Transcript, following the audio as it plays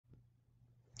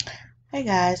Hey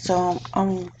guys, so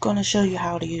I'm going to show you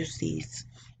how to use this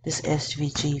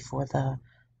SVG for the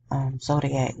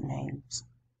zodiac names.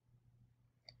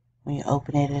 When you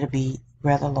open it, it'll be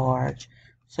rather large,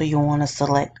 so you want to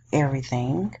select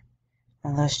everything,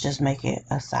 and let's just make it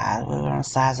a size. We're going to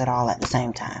size it all at the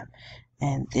same time.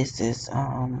 And this is if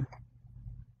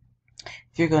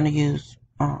you're going to use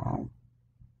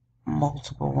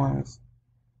multiple ones,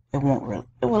 it won't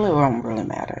really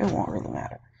matter. It won't really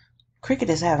matter. Cricut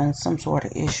is having some sort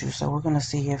of issue, so we're going to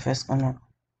see if it's going to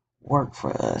work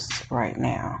for us right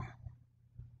now.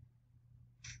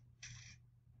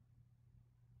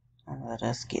 And let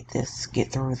us get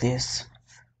through this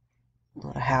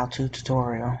little how-to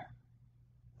tutorial.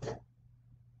 I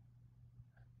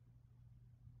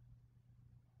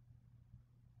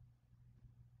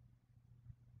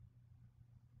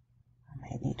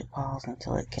may need to pause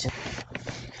until it catches.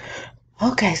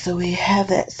 Okay, so we have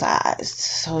that size.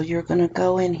 So you're gonna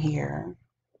go in here.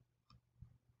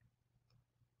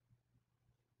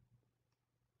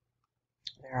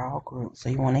 They're all grouped, so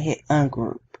you want to hit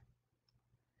ungroup.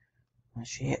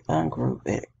 Once you hit ungroup,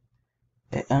 it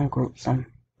ungroups them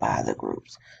by the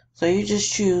groups. So you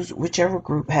just choose whichever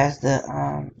group has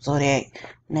the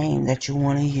zodiac name that you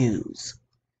want to use.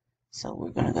 So we're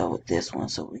going to go with this one,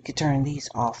 so we could turn these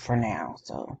off for now.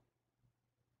 So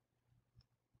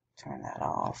turn that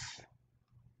off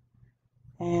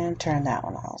and turn that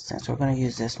one off since we're going to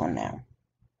use this one now.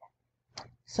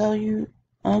 So you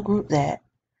ungroup that,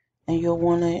 and you'll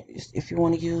want to, if you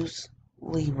want to use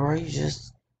Libra, you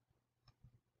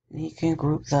can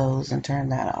group those and turn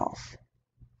that off.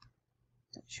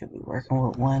 It should be working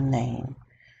with one name.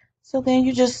 So then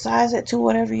you just size it to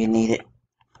whatever you need it.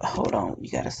 Hold on,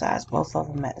 you got to size both of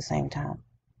them at the same time.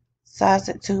 Size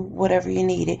it to whatever you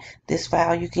need it. This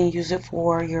file, you can use it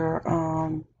for your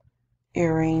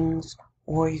earrings,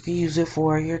 or you can use it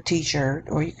for your t-shirt,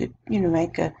 or you could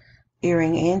make a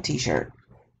earring and t-shirt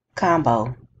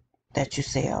combo that you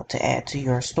sell to add to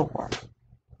your store.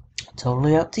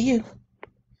 Totally up to you.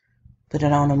 Put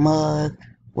it on a mug,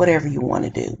 whatever you want to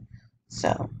do.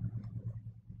 So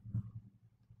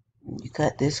you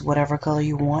cut this whatever color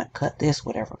you want, cut this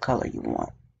whatever color you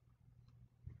want.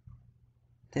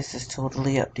 This is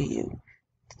totally up to you.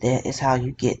 That is how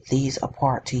you get these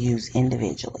apart to use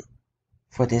individually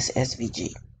for this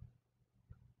SVG.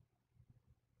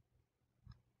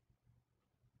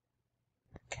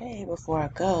 Okay, before I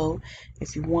go,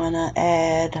 if you want to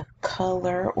add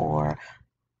color or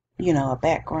a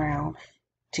background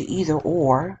to either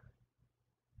or,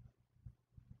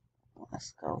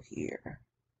 let's go here.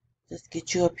 Just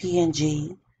get you a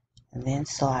PNG and then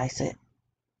slice it.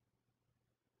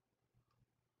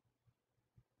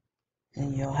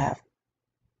 Then you'll have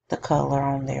the color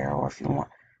on there, or if you want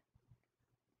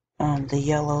the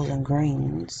yellows and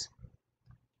greens,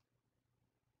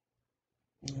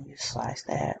 and you slice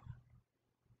that.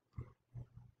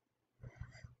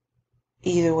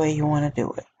 Either way you want to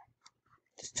do it.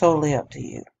 It's totally up to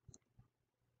you.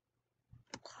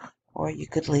 Or you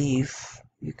could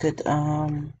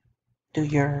do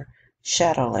your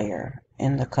shadow layer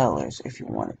in the colors if you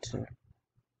wanted to.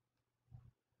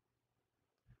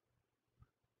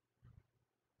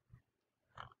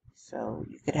 So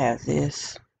you could have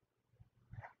this,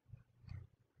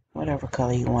 whatever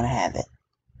color you want to have it.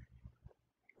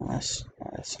 Let's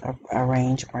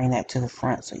bring that to the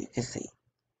front so you can see.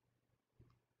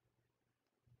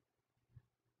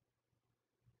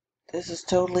 This is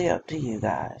totally up to you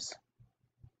guys.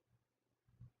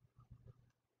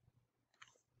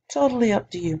 Totally up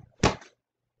to you.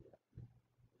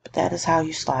 But that is how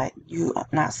you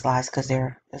not slice, because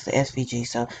it's the SVG,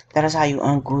 so that is how you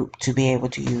ungroup to be able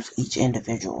to use each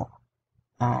individual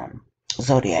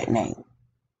zodiac name.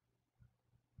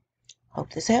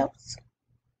 Hope this helps.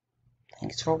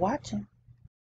 Thanks for watching.